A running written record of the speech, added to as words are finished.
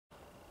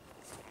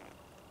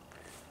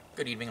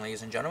Good evening,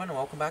 ladies and gentlemen, and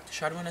welcome back to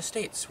Shadowin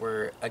Estates,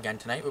 where, again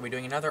tonight, we'll be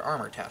doing another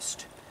armor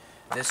test.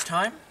 This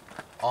time,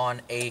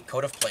 on a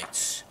coat of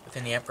plates.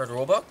 Within the Amp Guard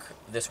rulebook,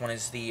 this one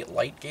is the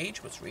light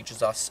gauge, which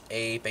reaches us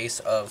a base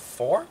of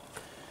 4.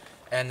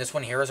 And this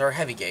one here is our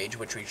heavy gauge,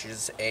 which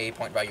reaches a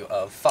point value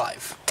of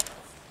 5.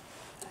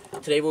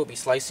 Today we'll be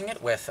slicing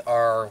it with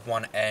our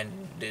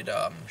one-ended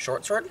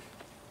short sword,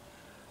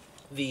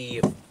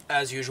 the,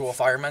 as usual,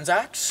 fireman's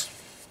axe,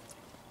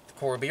 the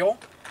corbeal,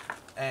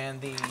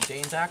 and the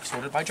Dane's axe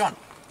wielded by John.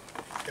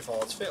 If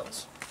all else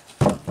fails.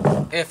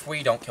 If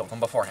we don't kill them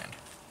beforehand.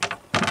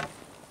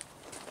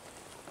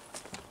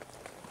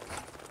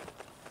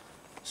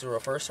 So we'll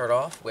first start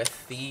off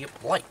with the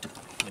light,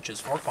 which is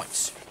 4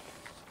 points.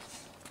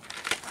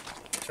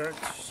 Turn it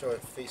so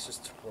it faces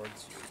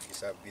towards you,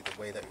 because that would be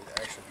the way that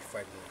you'd actually be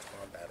fighting in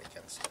combat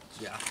against it.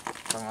 Yeah,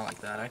 something like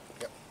that, eh?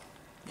 Yep.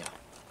 Yeah.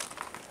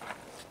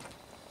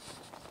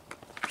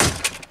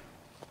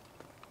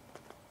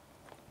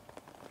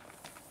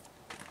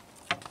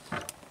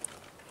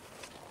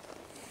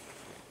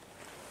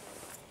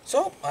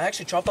 So, I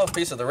actually chopped off a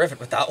piece of the rivet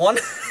with that one.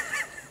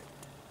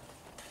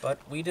 But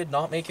we did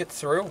not make it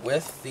through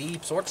with the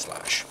sword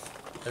slash.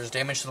 There's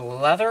damage to the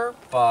leather,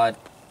 but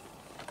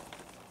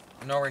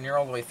nowhere near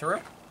all the way through.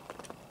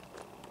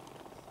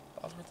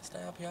 Pause with the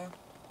stab, yeah.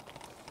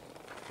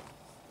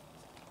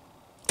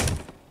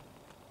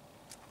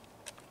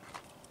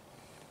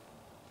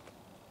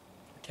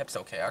 Kept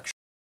okay, actually.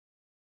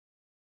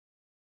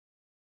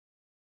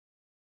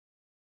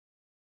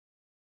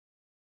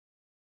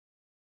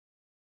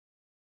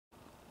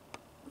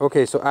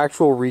 Okay, so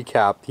actual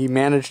recap. He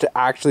managed to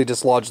actually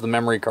dislodge the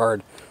memory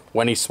card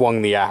when he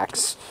swung the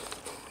axe.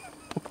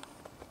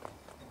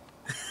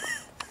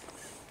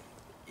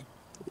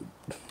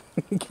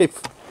 Okay,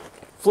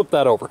 flip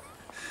that over.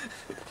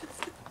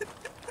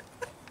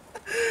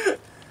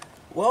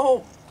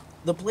 Well,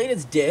 the blade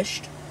is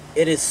dished,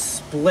 it is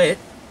split,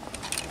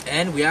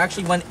 and we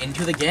actually went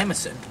into the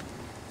gamison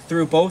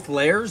through both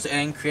layers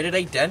and created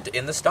a dent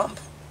in the stump.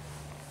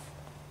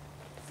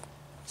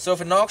 So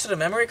if it knocks at a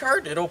memory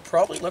card, it'll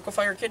probably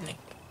liquefy your kidney.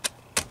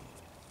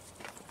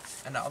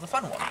 And now the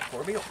fun one,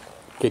 corbeal.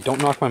 Okay,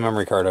 don't knock my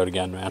memory card out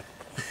again, man.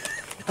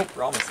 No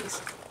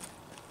promises.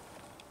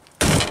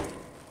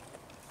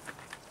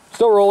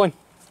 Still rolling.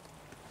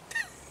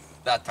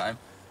 That time.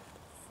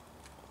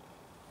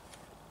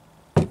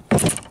 Did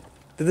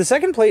the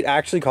second plate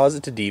actually cause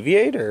it to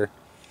deviate, or?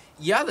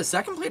 Yeah, the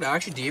second plate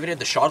actually deviated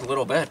the shot a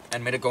little bit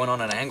and made it going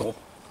on an angle.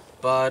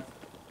 But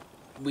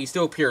we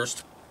still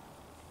pierced.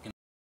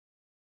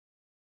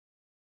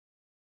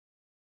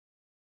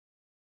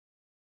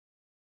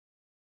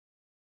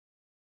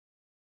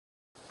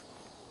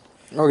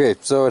 Okay,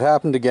 so it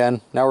happened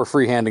again. Now we're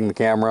freehanding the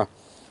camera.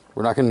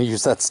 We're not going to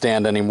use that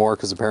stand anymore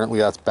because apparently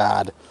that's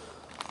bad.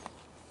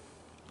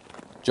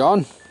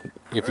 John,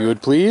 if you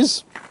would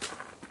please.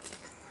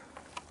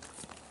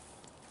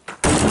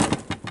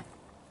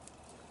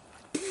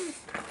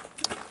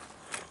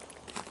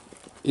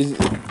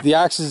 The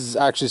axe is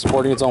actually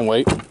supporting its own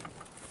weight.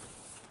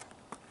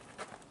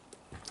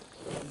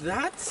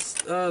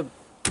 That's a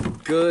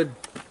good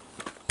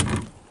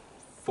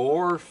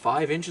 4 or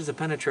 5 inches of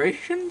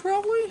penetration,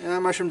 probably? Yeah,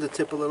 mushroom the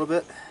tip a little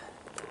bit.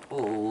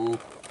 Oh,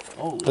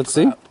 Let's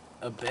see.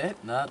 A bit?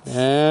 That's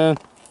And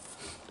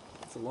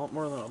a lot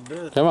more than a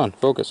bit. come on,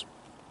 focus.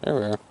 There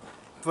we are.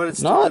 But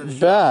it's Not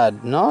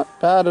bad. Not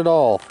bad at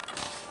all.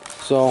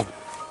 So.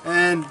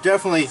 And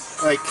definitely,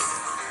 like,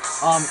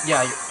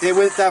 Yeah, it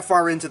went that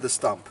far into the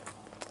stump.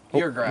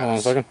 your Hold on a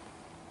grass. second.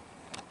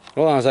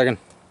 Hold on a second.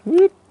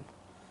 Whoop.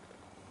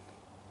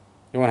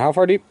 You want how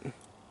far deep?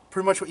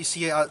 Pretty much what you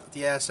see at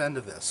the ass end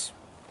of this.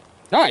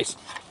 Nice.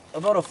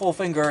 About a full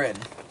finger in.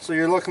 So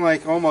you're looking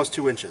like almost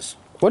 2 inches.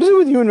 What is it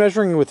with you and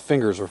measuring with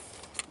fingers? Or?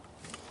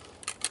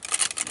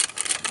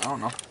 I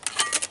don't know.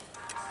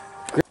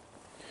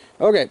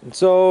 Okay,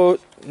 so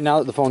now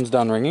that the phone's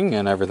done ringing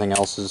and everything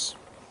else is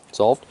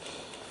solved.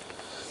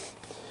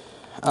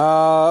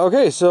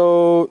 Okay,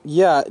 so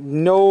yeah,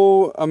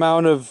 no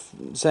amount of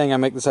saying I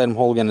make this item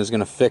whole again is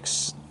going to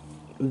fix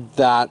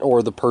that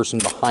or the person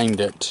behind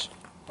it.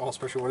 Oh,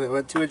 especially when they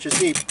went 2 inches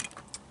deep.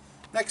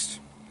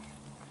 Next.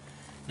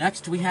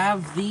 Next, we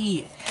have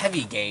the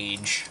heavy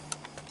gauge.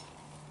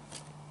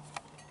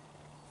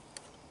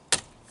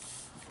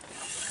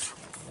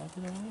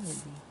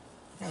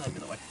 Yeah, that'd be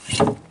the way.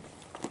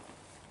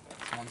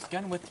 Once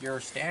again, with your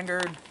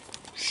standard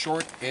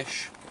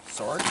short-ish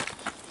sword.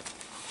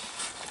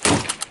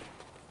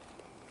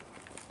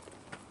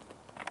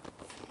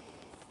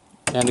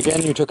 And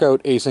again, you took out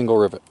a single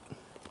rivet.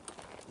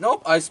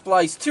 Nope, I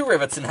spliced 2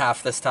 rivets in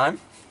half this time.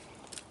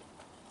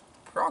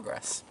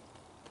 Progress.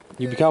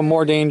 You become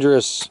more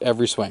dangerous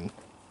every swing.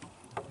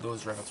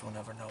 Those rivets will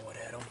never know what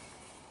hit them.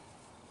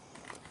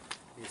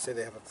 You say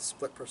they have a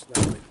split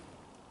personality.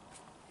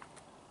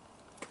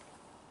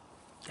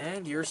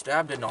 And your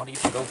stab did not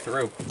even go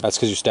through. That's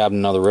because you stabbed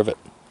another rivet.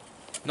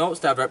 No, it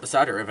stabbed right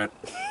beside a rivet.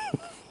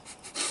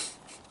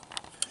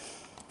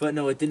 But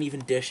no, it didn't even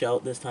dish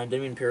out this time.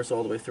 Didn't even pierce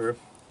all the way through.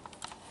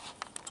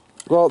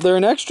 Well, they're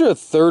an extra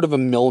third of a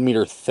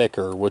millimeter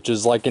thicker, which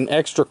is like an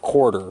extra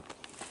quarter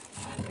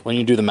when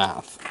you do the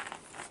math.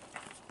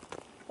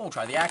 We'll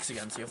try the axe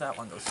again, see if that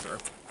one goes through.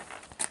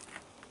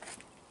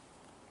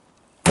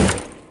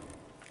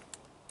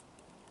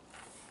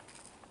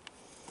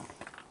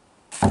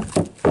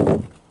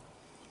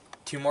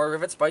 Two more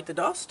rivets bite the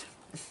dust.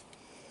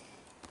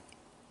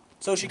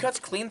 So she cuts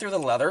clean through the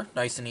leather,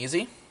 nice and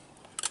easy.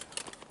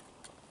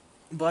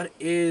 But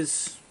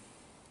is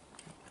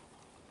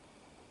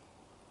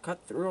cut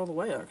through all the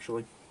way,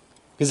 actually.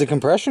 Is it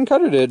compression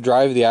cut or did it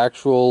drive the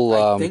actual...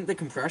 I think the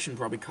compression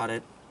probably cut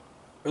it.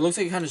 It looks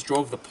like it kind of just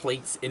drove the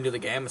plates into the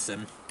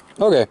gambeson.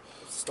 Okay.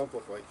 What's the stump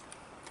look like?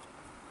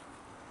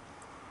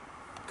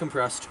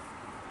 Compressed.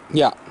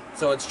 Yeah.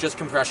 So it's just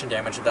compression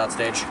damage at that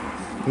stage.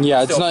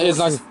 Yeah, Still, it's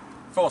not...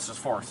 Force is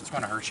force. It's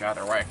going to hurt you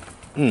either way.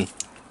 Hmm.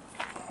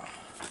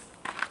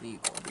 The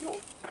orbital.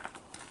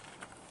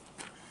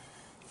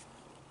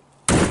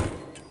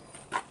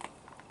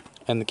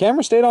 And the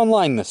camera stayed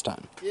online this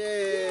time.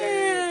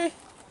 Yay!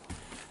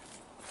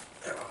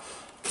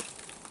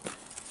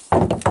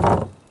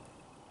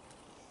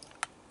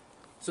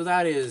 So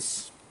that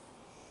is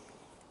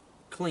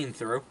clean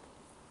through.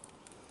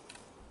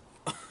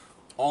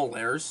 All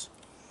layers.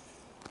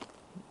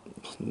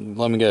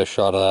 Let me get a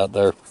shot of that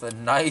there. It's a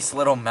nice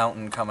little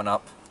mountain coming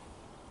up.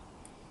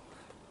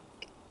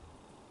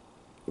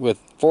 With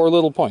 4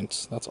 little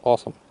points. That's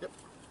awesome. Yep.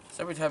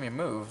 So every time you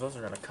move, those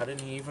are going to cut in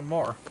you even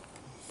more.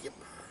 Yep.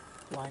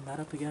 Line that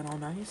up again all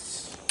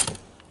nice.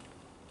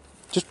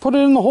 Just put it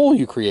in the hole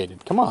you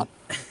created. Come on.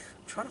 I'm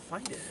trying to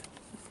find it.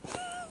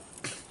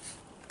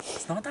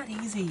 It's not that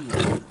easy.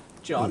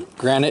 John?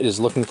 Granite is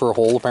looking for a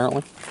hole,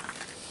 apparently. Do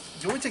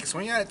you want me to take a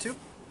swing at it, too?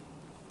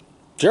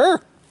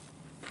 Sure.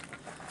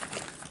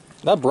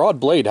 That broad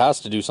blade has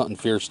to do something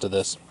fierce to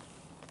this.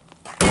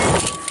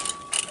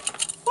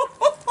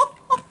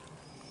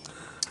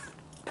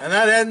 And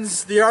that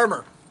ends the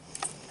armor.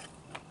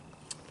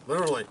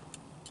 Literally.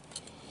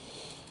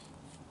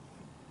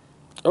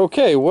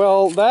 Okay,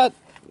 well,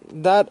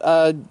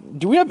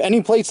 do we have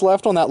any plates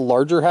left on that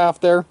larger half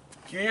there?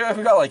 Yeah,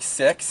 we got like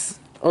 6.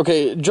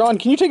 Okay, John,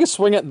 can you take a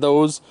swing at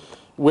those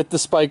with the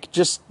spike,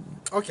 just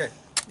Okay.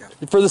 Yeah.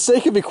 for the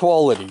sake of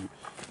equality?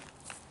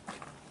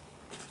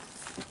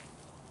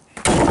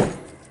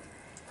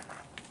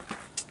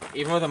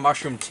 Even with a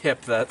mushroom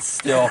tip, that's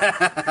still...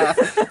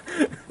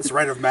 It's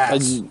right of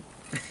mass.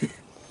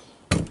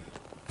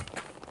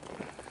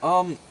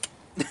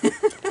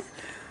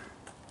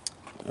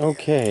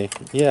 Okay,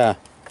 yeah.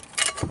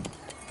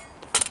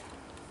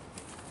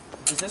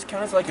 Does this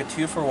count as like a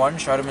 2-for-1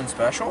 Shadowman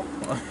special?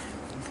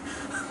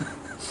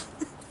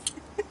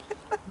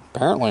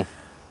 Apparently.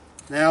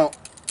 Now,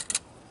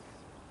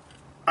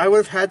 I would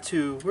have had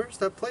to... Where's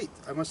that plate?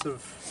 I must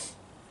have...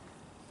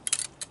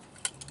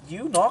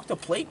 You knocked the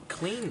plate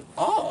clean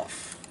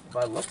off,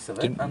 by the looks of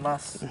it.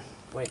 Unless...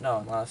 Wait, no,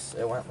 unless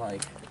it went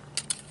like...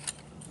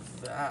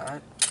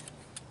 that.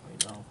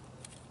 Wait, no.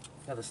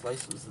 Yeah, the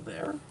slice was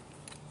there.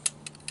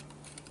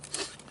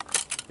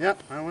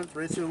 Yep, I went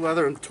right through the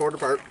leather and tore it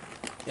apart.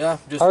 Yeah,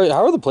 just...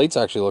 How are the plates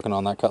actually looking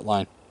on that cut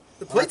line?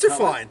 The plates are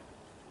fine.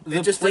 They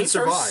The just didn't plates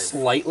are survive.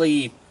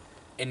 slightly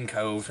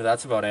incoved,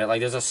 that's about it. Like,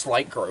 there's a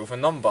slight groove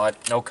in them,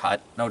 but no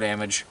cut, no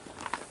damage.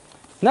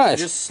 I Nice.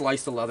 just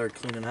sliced the leather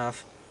clean in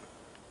half.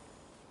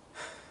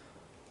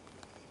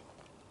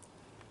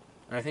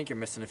 And I think you're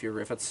missing a few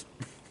rivets.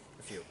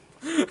 A few.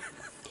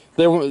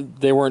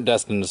 They weren't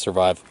destined to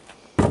survive.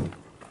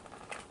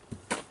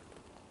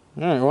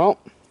 Alright, well.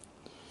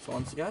 So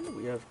once again,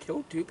 we have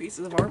killed 2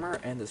 pieces of armor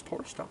and this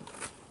poor stump.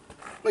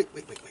 Wait.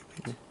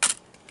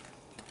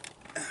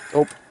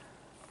 Oh.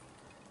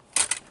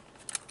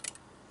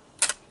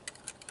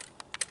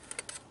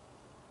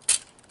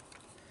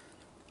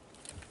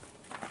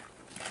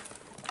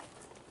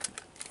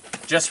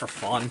 Just for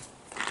fun.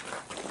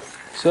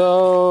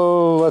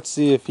 So, let's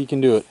see if he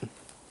can do it.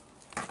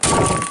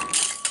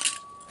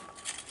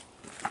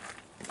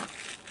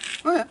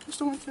 Oh yeah,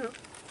 just one too.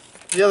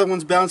 The other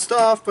one's bounced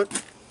off,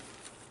 but...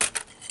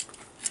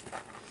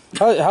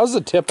 How's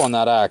the tip on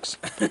that axe?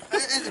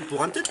 Is it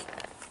blunted?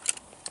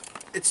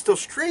 It's still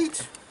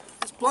straight.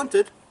 It's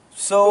blunted.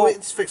 So, Oh, wait,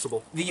 it's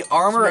fixable. the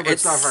armor Remember,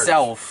 it's not hard.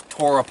 itself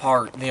tore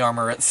apart the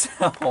armor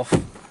itself.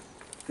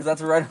 Because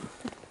that's right.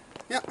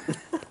 Yeah.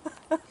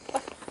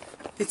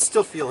 You'd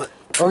still feel it.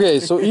 Okay,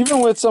 so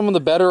even with some of the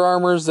better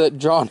armors that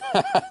John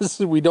has,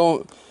 we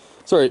don't...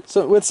 Sorry,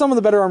 so with some of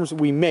the better armors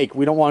we make,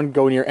 we don't want to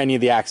go near any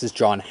of the axes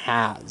John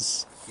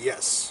has.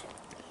 Yes.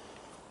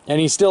 And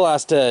he still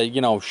has to,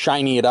 you know,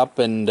 shiny it up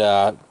and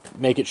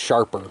make it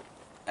sharper.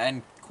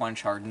 And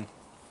quench harden.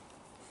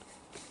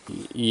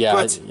 Yeah,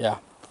 But- yeah.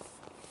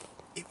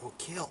 It will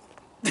kill.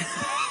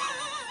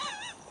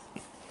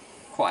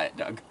 Quiet,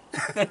 Doug.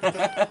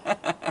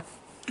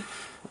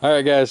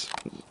 Alright, guys.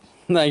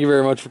 Thank you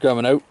very much for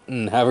coming out,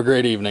 and have a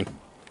great evening.